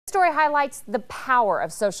Story highlights the power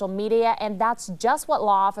of social media, and that's just what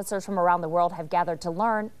law officers from around the world have gathered to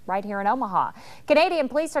learn right here in Omaha. Canadian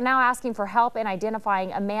police are now asking for help in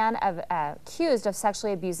identifying a man accused of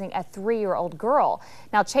sexually abusing a 3-year-old girl.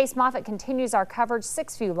 Now, Chase Moffitt continues our coverage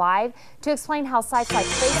 6 View Live to explain how sites like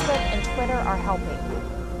Facebook and Twitter are helping.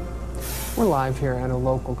 We're live here at a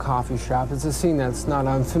local coffee shop. It's a scene that's not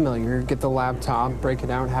unfamiliar. Get the laptop, break it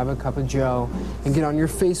out, have a cup of joe, and get on your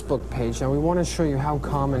Facebook page. Now, we want to show you how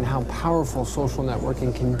common, how powerful social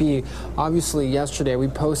networking can be. Obviously, yesterday we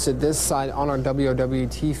posted this side on our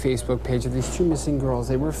WOWT Facebook page of these 2 missing girls.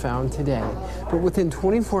 They were found today. But within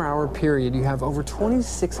 24-hour period, you have over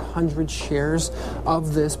 2,600 shares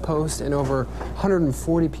of this post, and over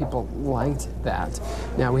 140 people liked that.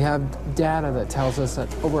 Now, we have data that tells us that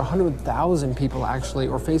over 100,000 people actually,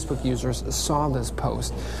 or Facebook users, saw this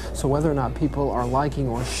post. So whether or not people are liking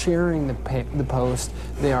or sharing the post,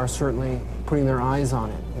 they are certainly putting their eyes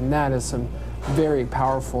on it. And that is some very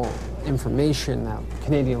powerful information that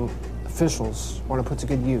Canadian officials want to put to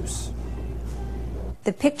good use.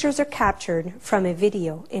 The pictures are captured from a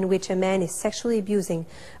video in which a man is sexually abusing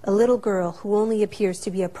a little girl who only appears to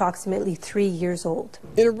be approximately 3 years old.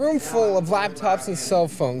 In a room full of laptops and cell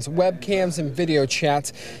phones, webcams and video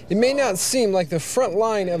chats, it may not seem like the front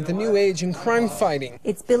line of the new age in crime fighting.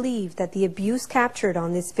 It's believed that the abuse captured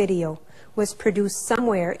on this video was produced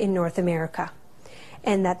somewhere in North America,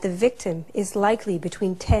 and that the victim is likely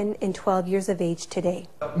between 10 and 12 years of age today.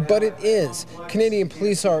 But it is. Canadian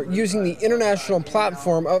police are using the international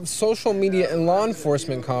platform of Social Media and Law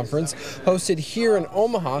Enforcement Conference, hosted here in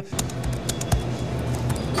Omaha,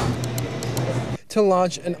 to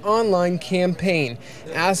launch an online campaign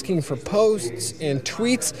asking for posts and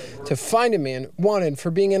tweets to find a man wanted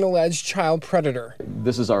for being an alleged child predator.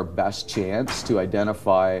 This is our best chance to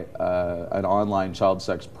identify an online child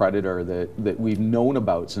sex predator that we've known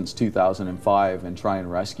about since 2005 and try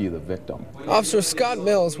and rescue the victim. Officer Scott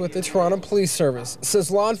Mills with the Toronto Police Service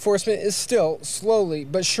says law enforcement is still slowly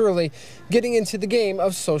but surely getting into the game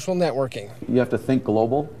of social networking. You have to think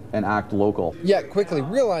global and act local. Yet quickly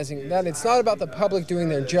realizing that it's not about the public doing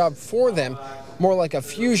their job for them, more like a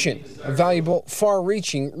fusion of valuable,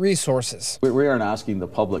 far-reaching resources. We aren't asking the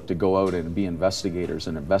public to go out and be investigators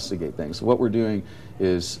and investigate things. What we're doing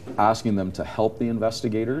is asking them to help the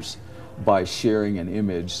investigators by sharing an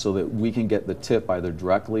image so that we can get the tip either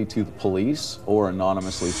directly to the police or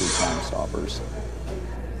anonymously through Crime Stoppers.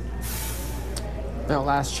 Now,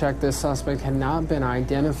 last check, this suspect had not been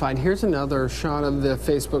identified. Here's another shot of the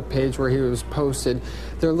Facebook page where he was posted.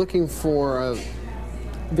 They're looking for a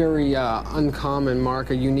very uncommon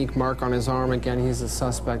mark, a unique mark on his arm. Again, he's a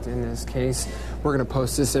suspect in this case. We're going to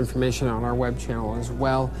post this information on our web channel as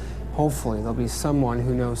well. Hopefully, there'll be someone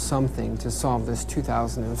who knows something to solve this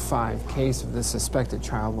 2005 case of this suspected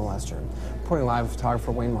child molester. Reporting live with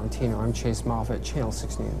photographer Wayne Martino, I'm Chase Moffitt, Channel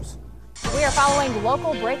 6 News. We are following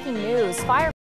local breaking news. Fire